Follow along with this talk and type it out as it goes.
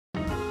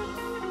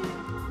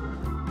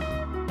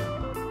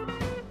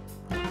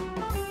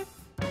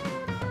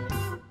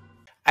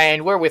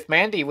And we're with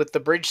Mandy with the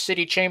Bridge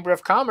City Chamber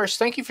of Commerce.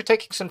 Thank you for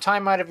taking some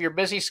time out of your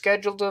busy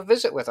schedule to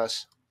visit with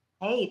us.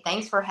 Hey,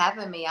 thanks for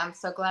having me. I'm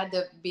so glad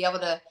to be able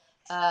to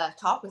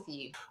talk with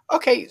you.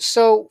 Okay,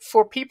 so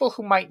for people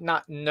who might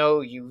not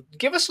know you,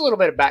 give us a little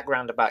bit of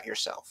background about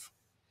yourself.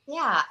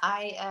 Yeah,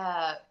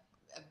 I'm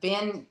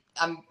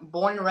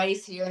born and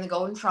raised here in the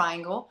Golden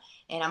Triangle,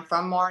 and I'm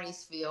from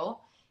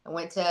Martinsville. I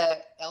went to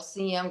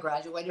LCM,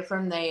 graduated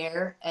from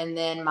there, and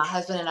then my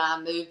husband and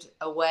I moved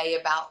away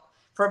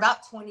for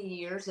about 20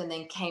 years, and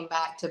then came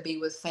back to be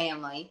with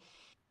family.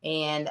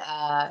 And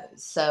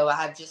so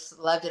I've just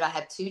loved it. I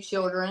have two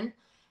children,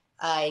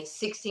 a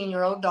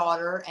 16-year-old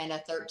daughter and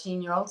a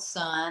 13-year-old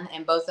son,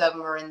 and both of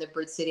them are in the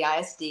Bridge City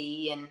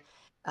ISD.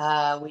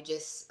 And we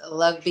just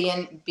love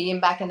being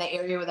back in the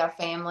area with our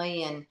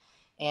family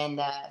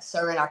and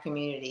serving our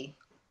community.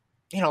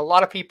 A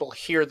lot of people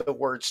hear the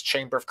words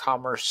Chamber of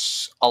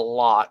Commerce a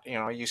lot.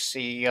 You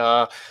see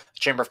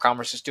Chamber of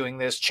Commerce is doing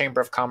this,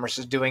 Chamber of Commerce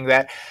is doing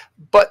that.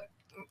 But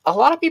a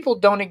lot of people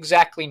don't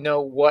exactly know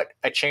what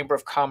a Chamber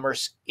of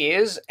Commerce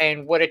is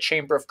and what a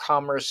Chamber of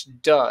Commerce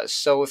does.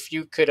 So if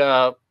you could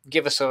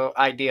give us an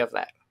idea of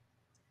that.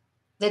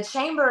 The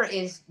chamber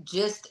is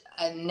just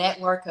a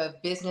network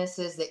of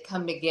businesses that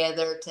come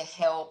together to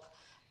help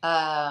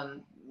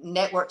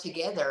network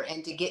together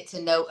and to get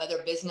to know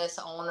other business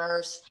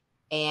owners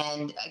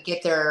and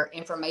get their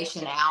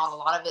information out. A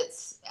lot of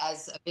it's,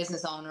 as a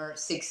business owner,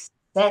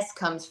 success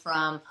comes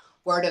from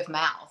word of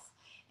mouth.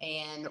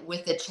 And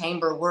with the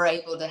chamber, we're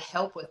able to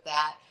help with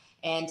that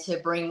and to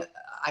bring,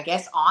 I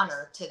guess,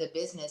 honor to the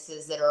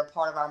businesses that are a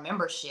part of our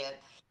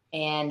membership.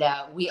 And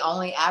we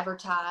only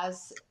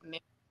advertise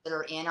that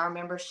are in our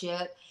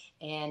membership,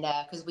 and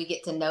because we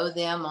get to know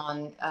them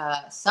on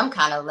some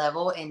kind of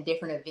level in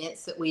different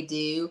events that we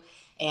do,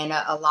 and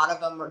a lot of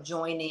them are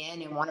join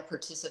in and want to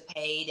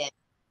participate.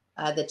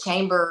 And the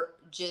chamber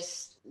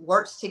just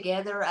works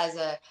together as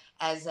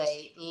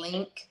a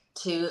link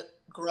to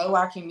grow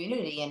our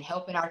community and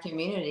help in our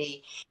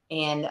community.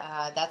 And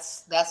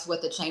that's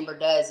what the chamber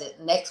does. It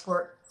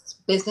networks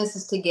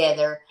businesses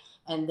together,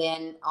 and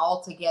then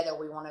all together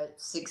we want to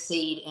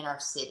succeed in our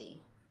city.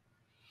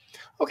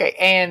 Okay,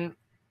 and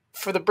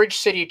for the Bridge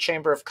City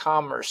Chamber of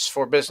Commerce,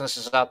 for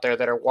businesses out there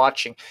that are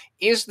watching,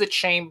 is the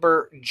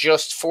chamber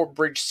just for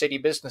Bridge City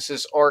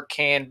businesses, or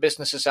can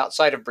businesses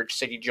outside of Bridge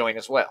City join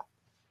as well?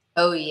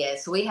 Oh,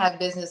 yes. We have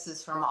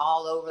businesses from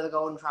all over the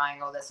Golden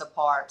Triangle that's a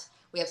part.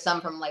 We have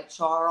some from Lake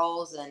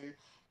Charles and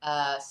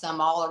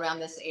some all around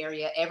this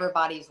area.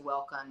 Everybody's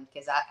welcome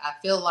because I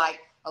feel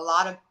like a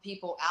lot of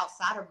people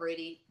outside of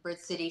Bridge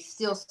City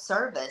still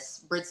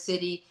service Bridge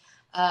City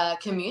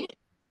community.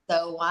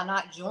 So why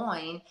not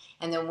join?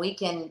 And then we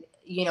can,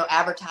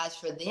 advertise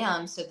for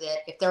them so that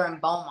if they're in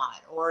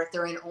Beaumont or if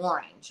they're in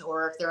Orange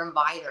or if they're in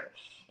Vidor,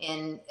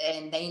 and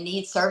they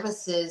need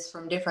services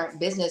from different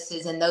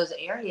businesses in those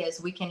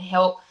areas, we can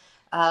help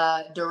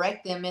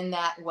direct them in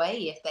that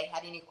way if they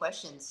had any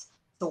questions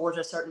towards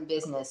a certain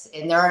business.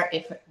 And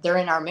if they're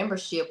in our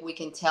membership, we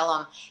can tell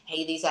them,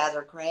 hey, these guys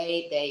are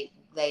great.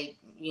 They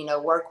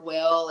work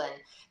well, and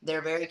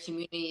they're very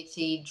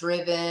community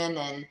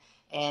driven,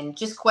 and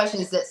just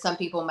questions that some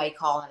people may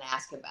call and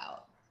ask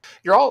about.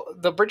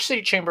 The Bridge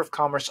City Chamber of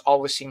Commerce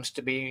always seems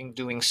to be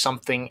doing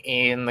something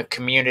in the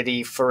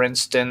community. For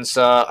instance,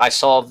 I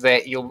saw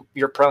that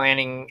you're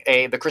planning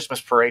the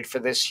Christmas parade for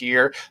this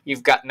year.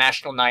 You've got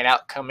National Night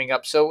Out coming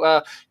up.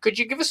 So could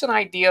you give us an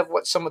idea of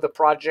what some of the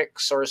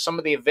projects or some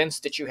of the events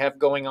that you have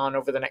going on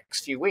over the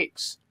next few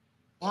weeks?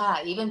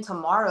 Yeah, even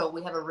tomorrow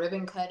we have a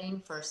ribbon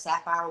cutting for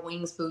Sapphire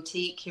Wings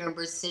Boutique here in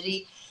Bridge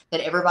City that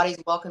everybody's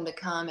welcome to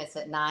come. It's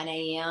at 9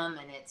 a.m.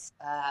 and it's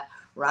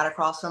right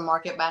across from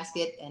Market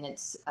Basket, and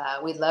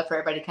we'd love for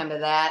everybody to come to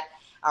that.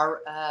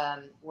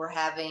 We're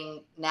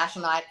having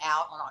National Night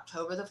Out on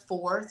October the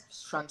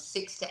 4th from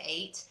 6 to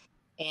 8,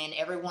 and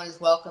everyone is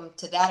welcome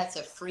to that. It's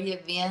a free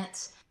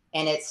event,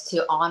 and it's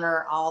to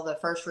honor all the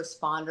first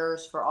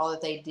responders for all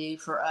that they do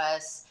for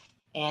us,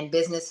 and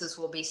businesses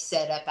will be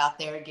set up out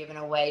there giving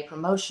away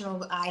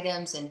promotional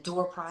items and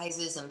door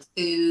prizes and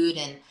food.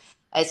 And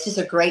it's just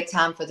a great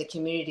time for the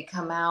community to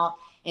come out,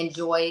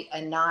 enjoy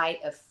a night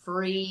of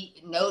free,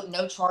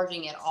 no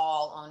charging at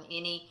all on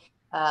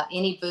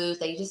any booth.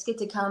 They just get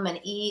to come and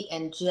eat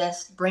and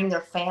just bring their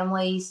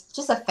families.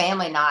 Just a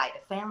family night,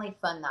 a family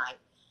fun night.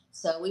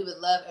 So we would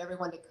love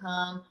everyone to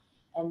come.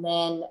 And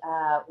then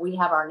we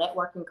have our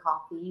networking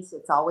coffees.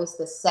 It's always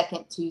the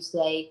second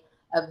Tuesday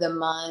of the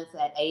month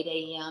at 8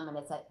 a.m. and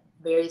it's at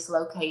various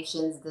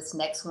locations. This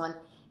next one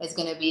is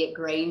going to be at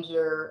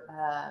Granger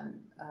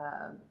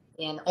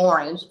in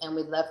Orange, and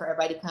we'd love for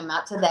everybody to come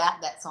out to that.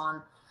 That's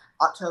on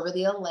October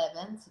the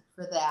 11th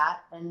for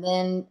that. And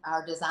then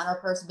our Designer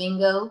Purse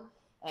Bingo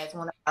as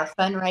one of our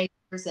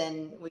fundraisers,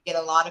 and we get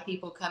a lot of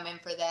people come in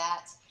for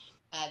that.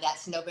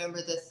 That's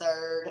November the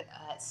 3rd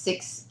at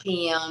 6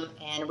 p.m.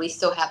 And we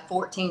still have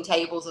 14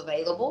 tables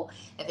available.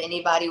 If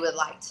anybody would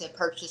like to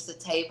purchase a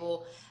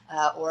table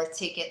or a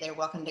ticket, they're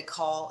welcome to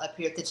call up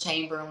here at the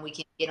chamber and we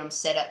can get them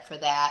set up for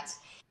that.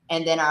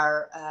 And then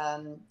our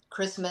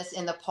Christmas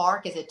in the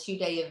Park is a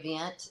 2-day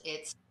event.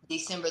 It's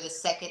December the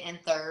 2nd and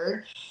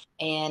 3rd.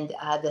 And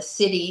the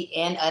city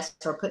and us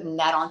are putting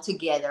that on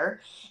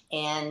together.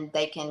 And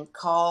they can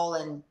call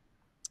and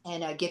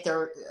get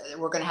their,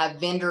 we're going to have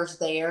vendors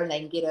there, and they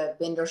can get a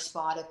vendor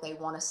spot if they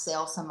want to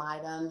sell some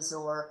items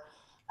or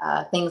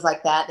things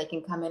like that. They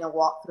can come in and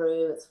walk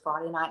through. It's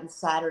Friday night and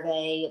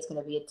Saturday. It's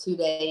going to be a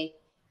 2-day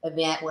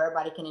event where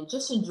everybody can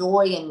just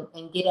enjoy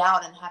and get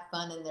out and have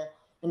fun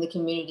in the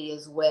community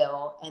as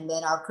well. And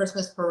then our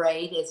Christmas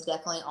parade is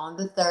definitely on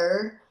the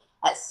 3rd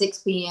at 6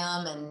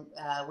 p.m. And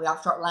we all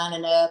start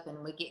lining up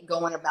and we get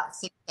going about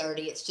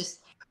 6:30. It's just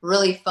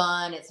really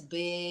fun. It's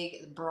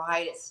big,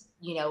 bright. It's,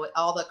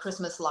 all the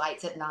Christmas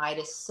lights at night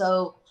is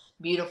so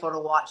beautiful to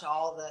watch,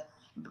 all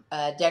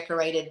the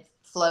decorated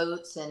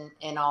floats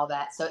and all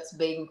that. So it's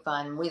big and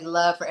fun. We'd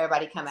love for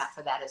everybody to come out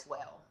for that as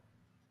well.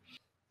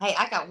 Hey,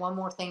 I got one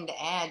more thing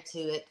to add to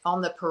it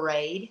on the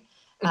parade.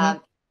 Hmm.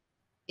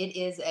 It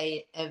is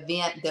a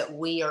event that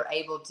we are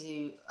able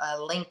to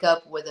link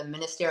up with the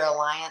Ministerial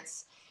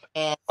Alliance,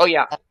 and Oh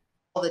yeah.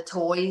 all the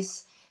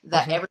toys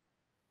that Hmm. every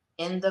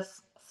in the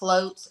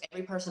floats,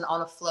 every person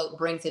on a float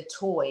brings a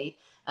toy,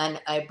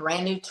 and a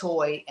brand new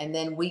toy, and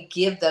then we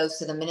give those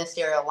to the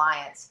Ministerial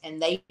Alliance,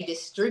 and they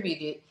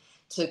distribute it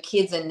to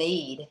kids in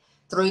need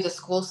through the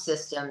school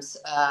systems.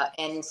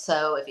 And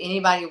so, if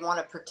anybody want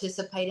to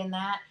participate in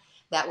that,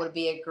 that would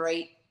be a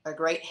great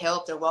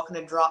help. They're welcome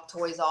to drop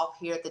toys off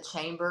here at the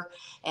chamber,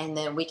 and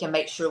then we can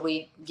make sure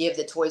we give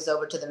the toys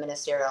over to the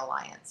Ministerial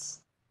Alliance.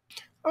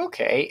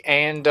 Okay,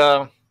 and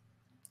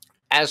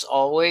as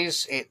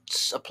always,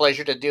 it's a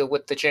pleasure to deal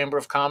with the Chamber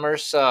of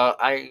Commerce.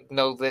 I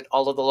know that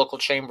all of the local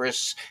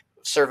chambers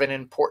serve an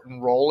important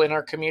role in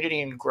our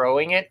community and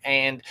growing it.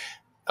 And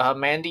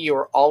Mandy,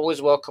 you're always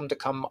welcome to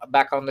come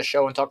back on the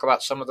show and talk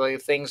about some of the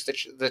things that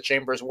the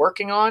chamber is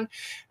working on.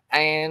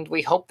 And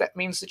we hope that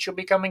means that you'll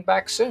be coming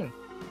back soon.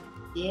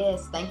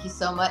 Yes, thank you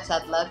so much.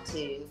 I'd love to.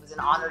 It was an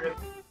honor to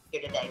be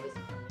here today with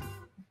you.